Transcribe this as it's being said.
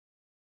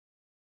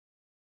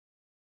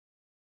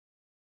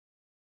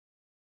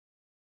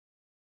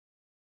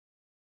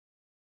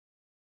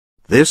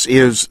This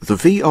is the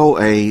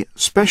VOA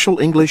Special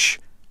English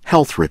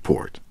Health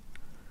Report.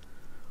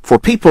 For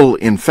people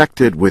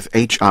infected with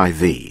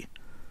HIV,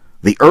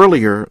 the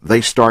earlier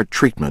they start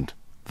treatment,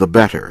 the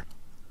better.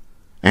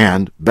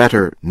 And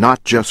better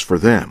not just for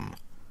them.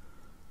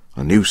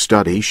 A new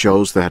study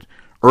shows that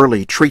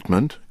early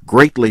treatment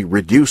greatly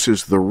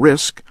reduces the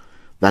risk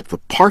that the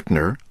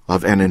partner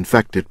of an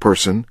infected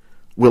person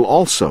will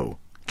also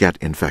get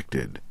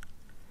infected.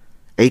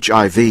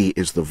 HIV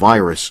is the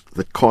virus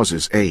that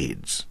causes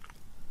AIDS.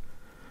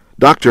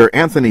 Dr.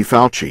 Anthony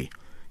Fauci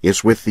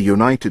is with the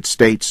United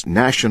States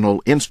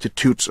National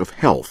Institutes of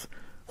Health,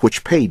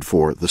 which paid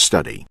for the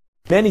study.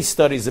 Many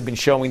studies have been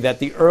showing that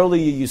the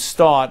earlier you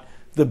start,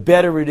 the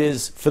better it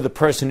is for the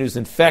person who's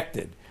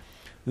infected.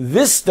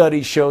 This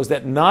study shows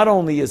that not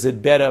only is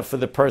it better for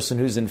the person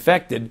who's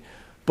infected,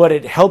 but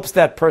it helps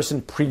that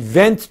person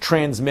prevent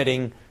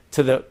transmitting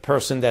to the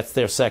person that's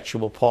their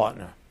sexual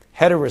partner,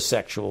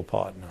 heterosexual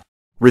partner.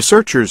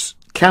 Researchers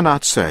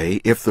cannot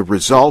say if the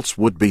results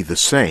would be the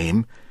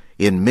same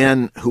in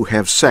men who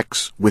have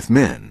sex with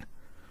men.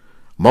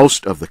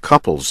 Most of the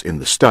couples in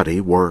the study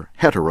were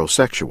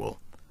heterosexual.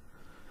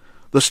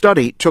 The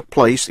study took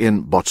place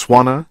in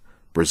Botswana,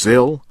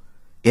 Brazil,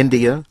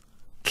 India,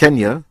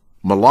 Kenya,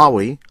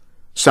 Malawi,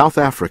 South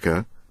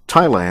Africa,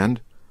 Thailand,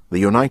 the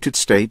United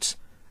States,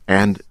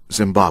 and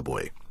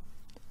Zimbabwe.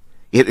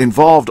 It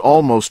involved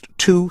almost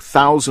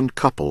 2,000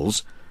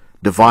 couples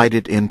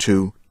divided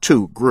into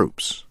two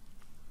groups.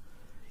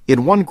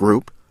 In one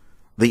group,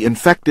 the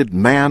infected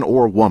man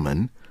or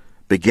woman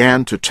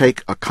began to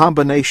take a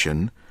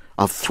combination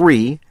of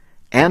 3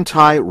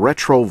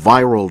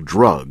 antiretroviral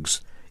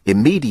drugs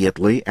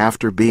immediately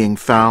after being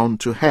found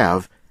to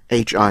have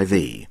HIV.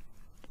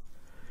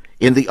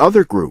 In the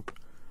other group,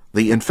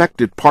 the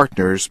infected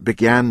partners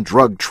began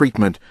drug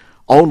treatment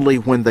only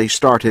when they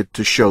started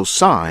to show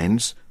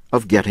signs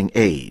of getting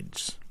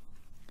AIDS.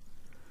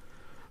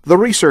 The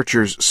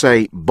researchers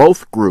say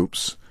both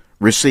groups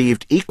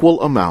received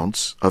equal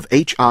amounts of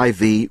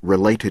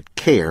HIV-related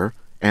care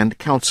and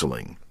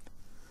counseling.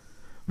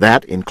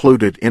 That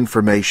included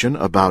information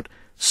about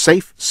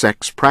safe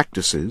sex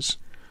practices,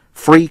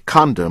 free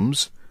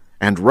condoms,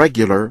 and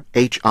regular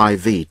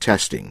HIV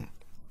testing.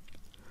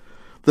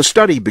 The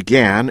study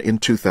began in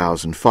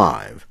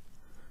 2005.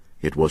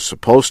 It was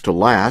supposed to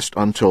last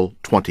until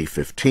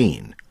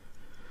 2015.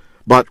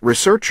 But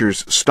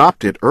researchers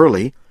stopped it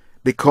early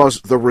because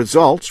the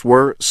results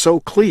were so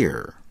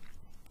clear.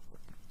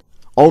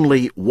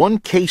 Only one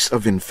case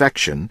of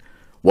infection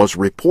was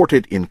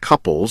reported in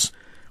couples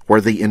where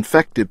the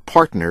infected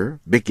partner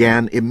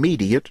began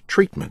immediate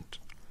treatment.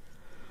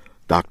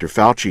 Dr.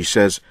 Fauci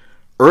says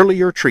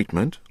earlier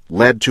treatment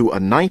led to a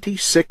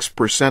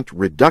 96%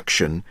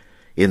 reduction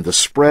in the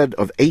spread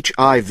of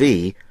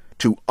HIV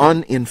to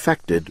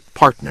uninfected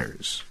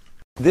partners.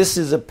 This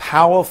is a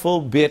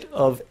powerful bit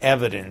of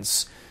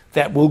evidence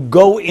that will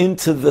go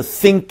into the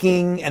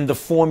thinking and the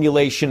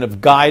formulation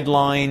of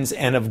guidelines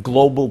and of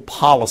global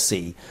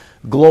policy.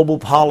 Global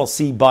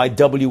policy by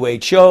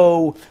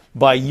WHO,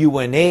 by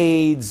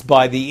UNAIDS,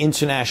 by the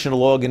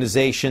international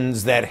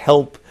organizations that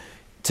help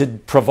to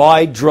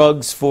provide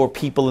drugs for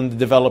people in the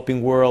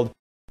developing world.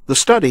 The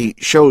study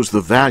shows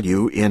the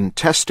value in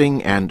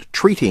testing and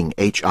treating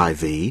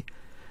HIV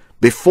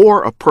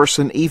before a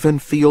person even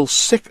feels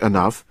sick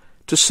enough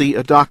to see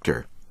a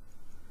doctor.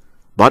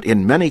 But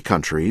in many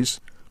countries,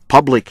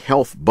 public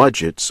health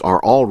budgets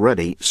are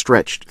already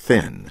stretched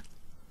thin.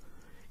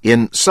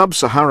 In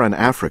sub-Saharan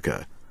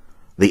Africa,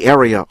 the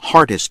area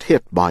hardest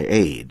hit by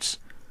AIDS,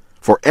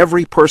 for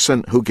every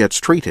person who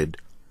gets treated,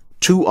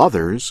 2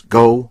 others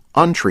go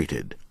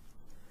untreated.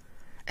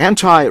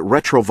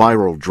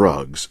 Antiretroviral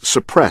drugs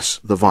suppress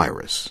the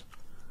virus.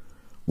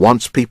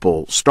 Once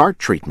people start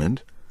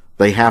treatment,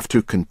 they have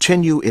to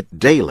continue it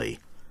daily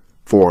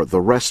for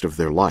the rest of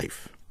their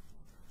life.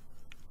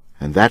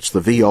 And that's the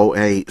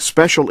VOA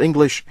Special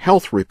English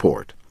Health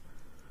Report.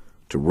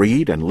 To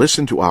read and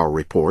listen to our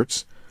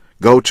reports,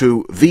 go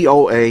to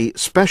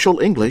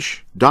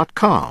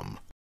voaspecialenglish.com.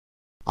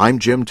 I'm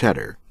Jim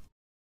Tedder.